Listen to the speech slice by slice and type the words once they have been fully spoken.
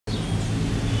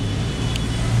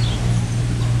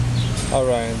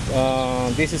Alright,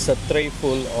 this is a tray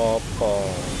full of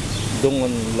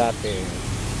Dungon-late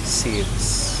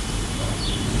seeds.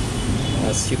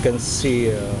 As you can see,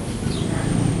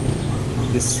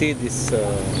 the seed is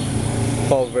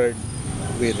covered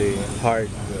with a hard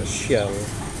shell.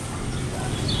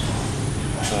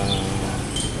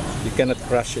 You cannot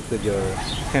crush it with your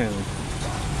hand.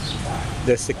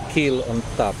 There's a keel on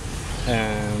top,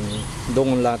 and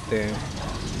Dungon-late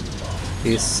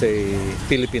is a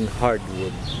Philippine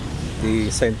hardwood.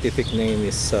 The scientific name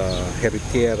is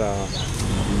Heritiera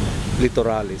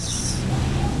littoralis.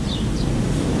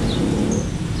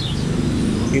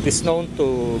 It is known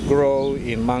to grow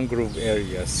in mangrove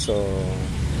areas, so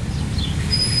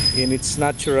in its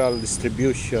natural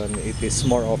distribution it is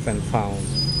more often found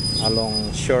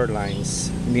along shorelines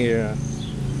near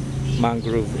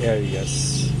mangrove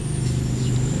areas.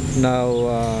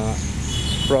 Now,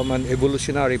 from an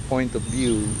evolutionary point of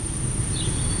view,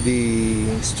 the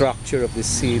structure of the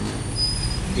seed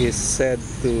is said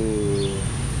to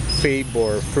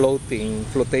favor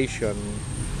flotation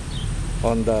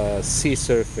on the sea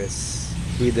surface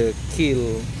with the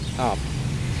keel up.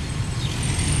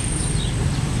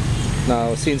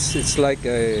 Now, since it's like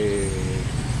a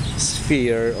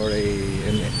sphere or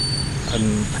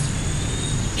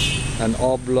an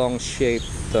oblong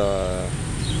shaped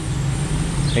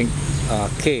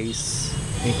case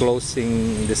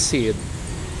enclosing the seed,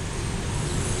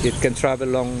 it can travel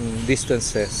long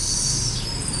distances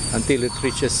until it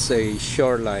reaches a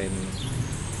shoreline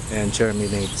and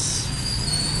germinates.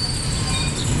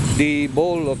 The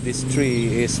bole of this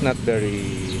tree is not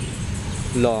very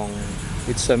long.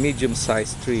 It's a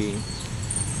medium-sized tree,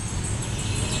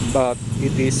 but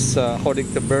it is,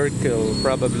 according to Burkill,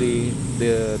 probably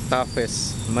the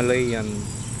toughest Malayan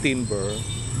timber.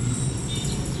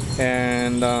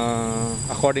 And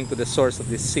according to the source of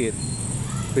this seed,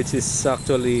 which is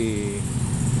actually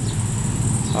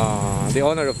the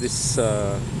owner of this,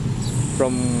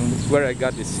 from where I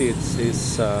got the seeds,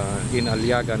 is in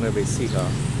Aliaga, Nueva Ecija.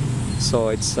 So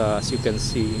it's, as you can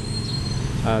see,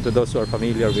 to those who are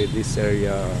familiar with this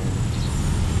area,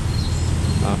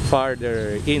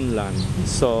 farther inland.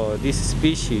 So this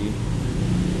species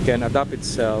can adapt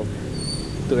itself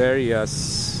to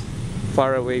areas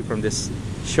far away from this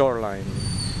shoreline,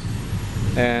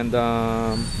 and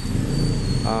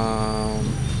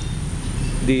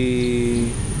the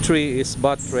tree is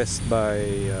buttressed by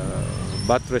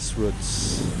buttress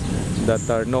roots that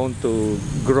are known to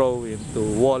grow into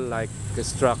wall-like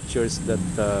structures that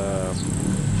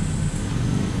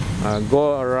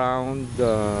go around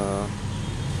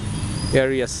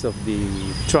areas of the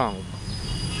trunk.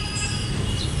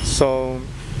 So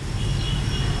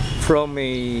from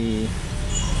a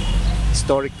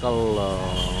historical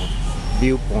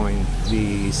viewpoint,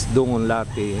 this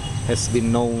Dungon-late has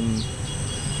been known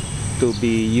to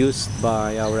be used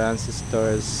by our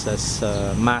ancestors as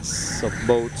masts of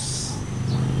boats,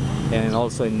 and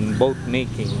also in boat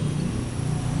making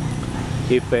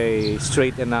if a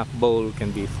straight enough bowl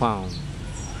can be found.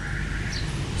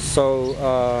 So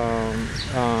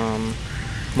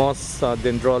most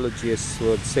dendrologists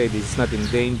would say this is not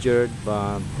endangered,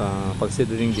 but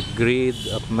considering the greed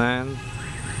of man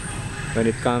when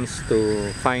it comes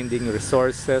to finding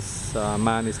resources,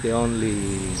 man is the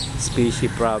only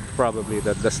species probably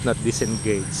that does not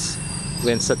disengage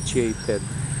when satiated.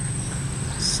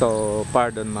 So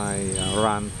pardon my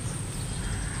rant.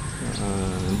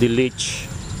 The leech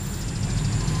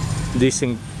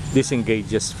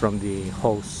disengages from the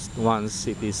host once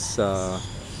it is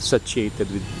satiated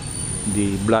with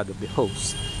the blood of the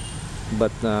host.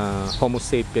 But Homo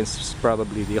sapiens is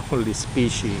probably the only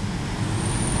species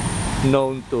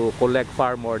known to collect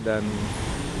far more than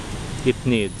it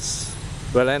needs.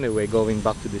 Well, anyway, going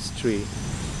back to this tree,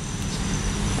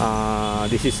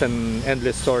 this is an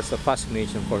endless source of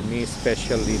fascination for me,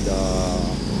 especially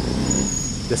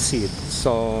the seed.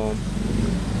 So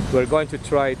we're going to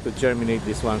try to germinate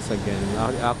this once again.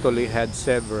 I actually had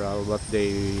several, but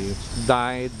they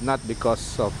died not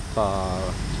because of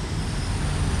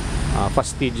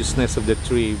fastidiousness of the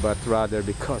tree, but rather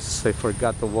because I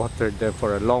forgot to water them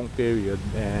for a long period.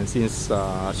 And since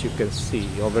as you can see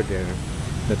over there,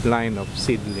 that line of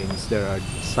seedlings, there are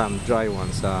some dry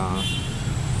ones.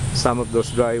 Some of those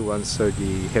dry ones are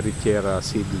the Heritiera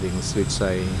seedlings, which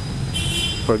I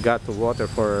forgot to water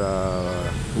for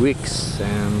weeks,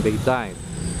 and they died.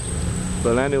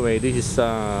 Well, anyway, this is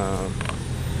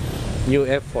new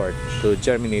effort to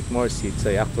germinate more seeds.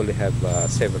 I actually have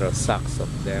several sacks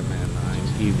of them, and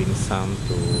I'm giving some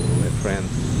to a friend.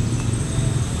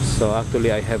 So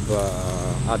actually I have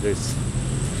other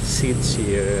seeds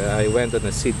here. I went on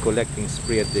a seed collecting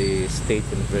spree at the State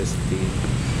University.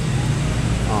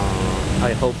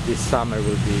 I hope this summer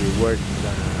will be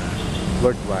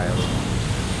worthwhile,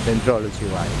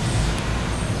 dendrology wise.